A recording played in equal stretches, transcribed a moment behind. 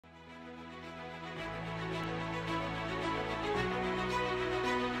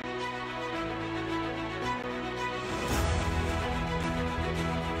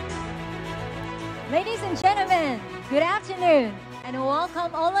Ladies and gentlemen, good afternoon, and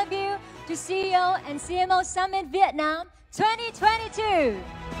welcome all of you to CEO and CMO Summit Vietnam 2022.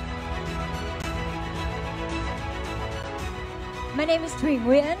 My name is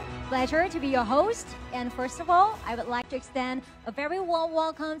TP. Pleasure to be your host. And first of all, I would like to extend a very warm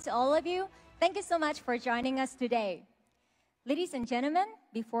welcome to all of you. Thank you so much for joining us today. Ladies and gentlemen,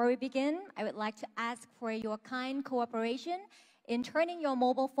 before we begin, I would like to ask for your kind cooperation in turning your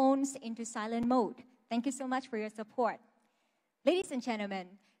mobile phones into silent mode. Thank you so much for your support. Ladies and gentlemen,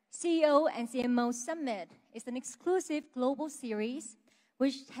 CEO and CMO Summit is an exclusive global series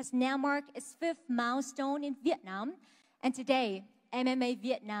which has now marked its 5th milestone in Vietnam. And today, MMA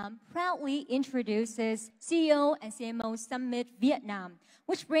Vietnam proudly introduces CEO and CMO Summit Vietnam,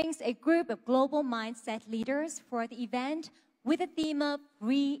 which brings a group of global mindset leaders for the event with the theme of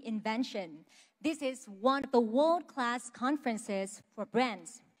reinvention. This is one of the world-class conferences for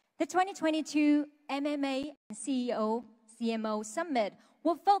brands. The 2022 MMA and CEO&CMO Summit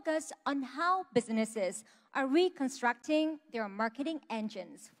will focus on how businesses are reconstructing their marketing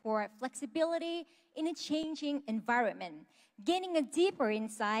engines for flexibility in a changing environment, gaining a deeper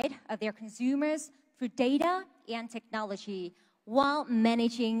insight of their consumers through data and technology, while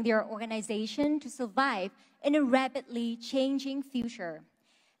managing their organization to survive in a rapidly changing future.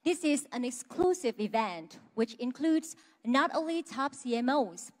 This is an exclusive event which includes not only top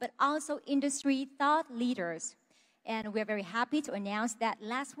CMOs, but also industry thought leaders. And we're very happy to announce that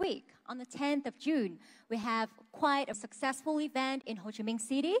last week, on the 10th of June, we have quite a successful event in Ho Chi Minh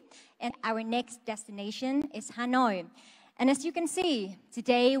City, and our next destination is Hanoi. And as you can see,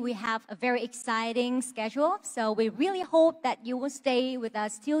 today we have a very exciting schedule, so we really hope that you will stay with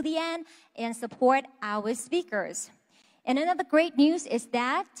us till the end and support our speakers. And another great news is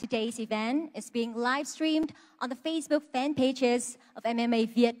that today's event is being live streamed on the Facebook fan pages of MMA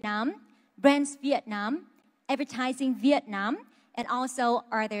Vietnam, Brands Vietnam, Advertising Vietnam, and also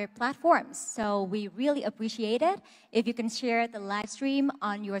other platforms. So we really appreciate it if you can share the live stream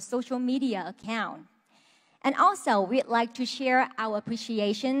on your social media account. And also, we'd like to share our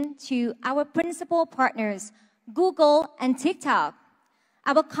appreciation to our principal partners, Google and TikTok,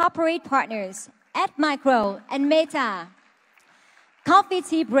 our corporate partners, Micro and Meta, coffee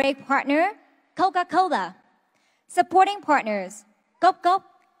tea break partner, Coca-Cola, supporting partners, Gok,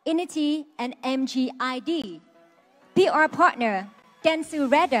 Inity, and MGID, PR partner, Dentsu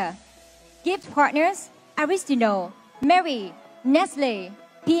Redder, gift partners, Aristino, Mary, Nestle,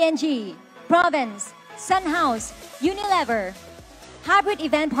 P&G, Provence, Sunhouse, Unilever, hybrid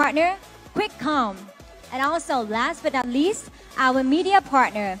event partner, QuickCom, and also last but not least, our media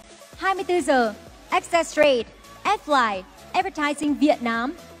partner, 24 giờ, Access Trade, Adfly, Advertising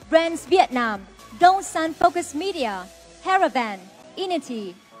Vietnam, Brands Vietnam, Go Sun Focus Media, Haravan,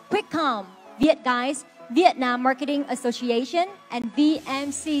 Inity, QuickCom, Việt Guys, Vietnam Marketing Association, and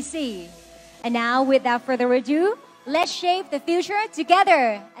VMCC. And now, without further ado, let's shape the future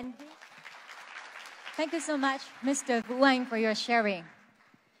together. And thank you so much, Mr. Vũ Anh, for your sharing.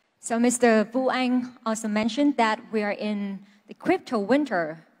 So Mr. Vũ Anh also mentioned that we are in the crypto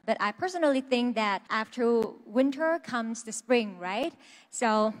winter, but I personally think that after winter comes the spring, right?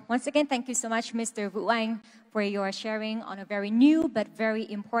 So once again, thank you so much, Mr. Vũ Anh, for your sharing on a very new but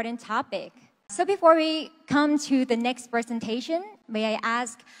very important topic. So before we come to the next presentation, may I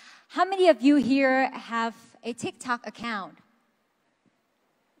ask, how many of you here have a TikTok account?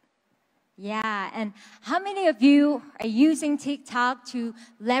 Yeah, and how many of you are using TikTok to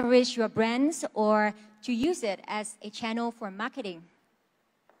leverage your brands or to use it as a channel for marketing?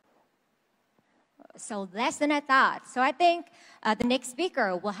 So less than I thought. So I think the next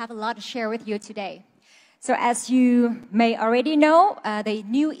speaker will have a lot to share with you today. So as you may already know, the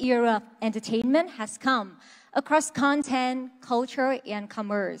new era of entertainment has come across content, culture, and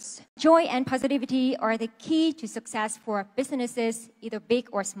commerce. Joy and positivity are the key to success for businesses, either big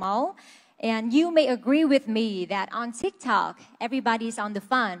or small. And you may agree with me that on TikTok, everybody's on the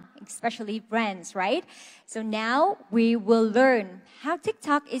fun, especially brands, right? So now we will learn how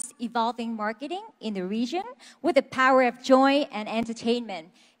TikTok is evolving marketing in the region with the power of joy and entertainment,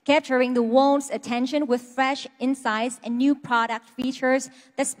 capturing the world's attention with fresh insights and new product features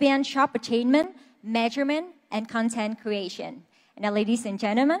that span sharp-attainment, measurement, and content creation. And now, ladies and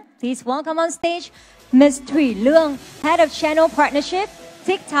gentlemen, please welcome on stage Ms. Thủy Lương, Head of Channel Partnership,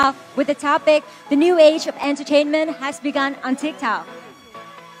 TikTok, with the topic, The New Age of Entertainment has begun on TikTok.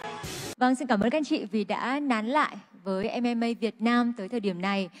 Vâng, xin cảm ơn các anh chị vì đã nán lại với MMA Việt Nam tới thời điểm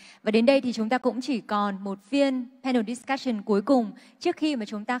này. Và đến đây thì chúng ta cũng chỉ còn một phiên panel discussion cuối cùng trước khi mà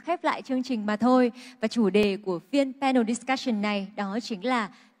chúng ta khép lại chương trình mà thôi. Và chủ đề của phiên panel discussion này đó chính là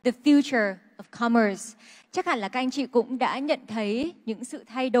The Future of Commerce. Chắc hẳn là các anh chị cũng đã nhận thấy những sự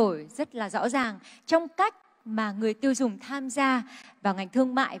thay đổi rất là rõ ràng trong cách mà người tiêu dùng tham gia vào ngành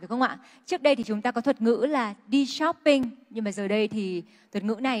thương mại, phải không ạ? Trước đây thì chúng ta có thuật ngữ là đi shopping, nhưng mà giờ đây thì thuật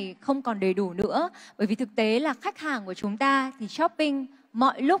ngữ này không còn đầy đủ nữa, bởi vì thực tế là khách hàng của chúng ta thì shopping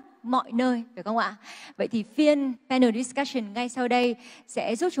mọi lúc, mọi nơi, phải không ạ? Vậy thì phiên panel discussion ngay sau đây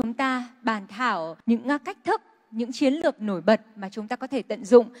sẽ giúp chúng ta bàn thảo những cách thức, những chiến lược nổi bật mà chúng ta có thể tận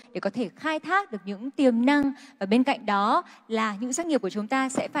dụng để có thể khai thác được những tiềm năng, và bên cạnh đó là những doanh nghiệp của chúng ta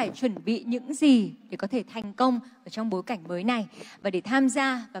sẽ phải chuẩn bị những gì để có thể thành công ở trong bối cảnh mới này. Và để tham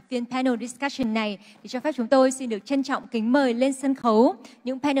gia vào phiên panel discussion này thì cho phép chúng tôi xin được trân trọng kính mời lên sân khấu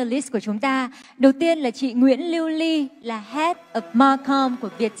những panelist của chúng ta. Đầu tiên là chị Nguyễn Lưu Ly, là Head of Marcom của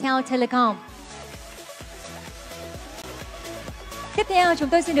Viettel Telecom. Tiếp theo, chúng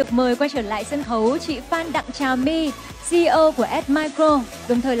tôi xin được mời quay trở lại sân khấu chị Phan Đặng Trà My, CEO của S-Micro,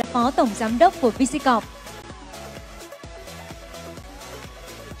 đồng thời là Phó Tổng Giám đốc của VCCorp.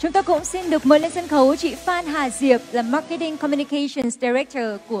 Chúng tôi cũng xin được mời lên sân khấu chị Phan Hà Diệp, là Marketing Communications Director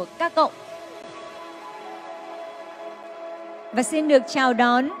của K Cộng. Và xin được chào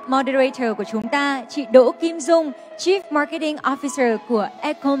đón moderator của chúng ta, chị Đỗ Kim Dung, Chief Marketing Officer của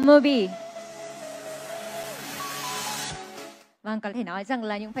Ecomobi. Vâng, có thể nói rằng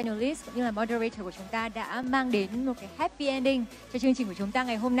là những panelist cũng như là moderator của chúng ta đã mang đến một cái happy ending cho chương trình của chúng ta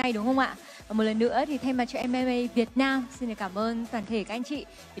ngày hôm nay, đúng không ạ? Và một lần nữa thì thay mặt cho MMA Việt Nam, xin được cảm ơn toàn thể các anh chị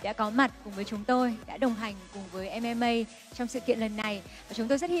vì đã có mặt cùng với chúng tôi, đã đồng hành cùng với MMA trong sự kiện lần này. Và chúng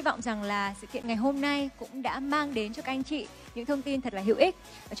tôi rất hy vọng rằng là sự kiện ngày hôm nay cũng đã mang đến cho các anh chị những thông tin thật là hữu ích.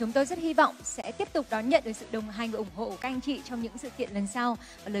 Và chúng tôi rất hy vọng sẽ tiếp tục đón nhận được sự đồng hành và ủng hộ của các anh chị trong những sự kiện lần sau.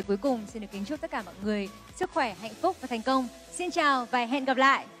 Và lời cuối cùng xin được kính chúc tất cả mọi người sức khỏe, hạnh phúc và thành công. Xin chào và hẹn gặp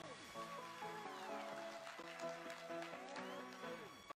lại.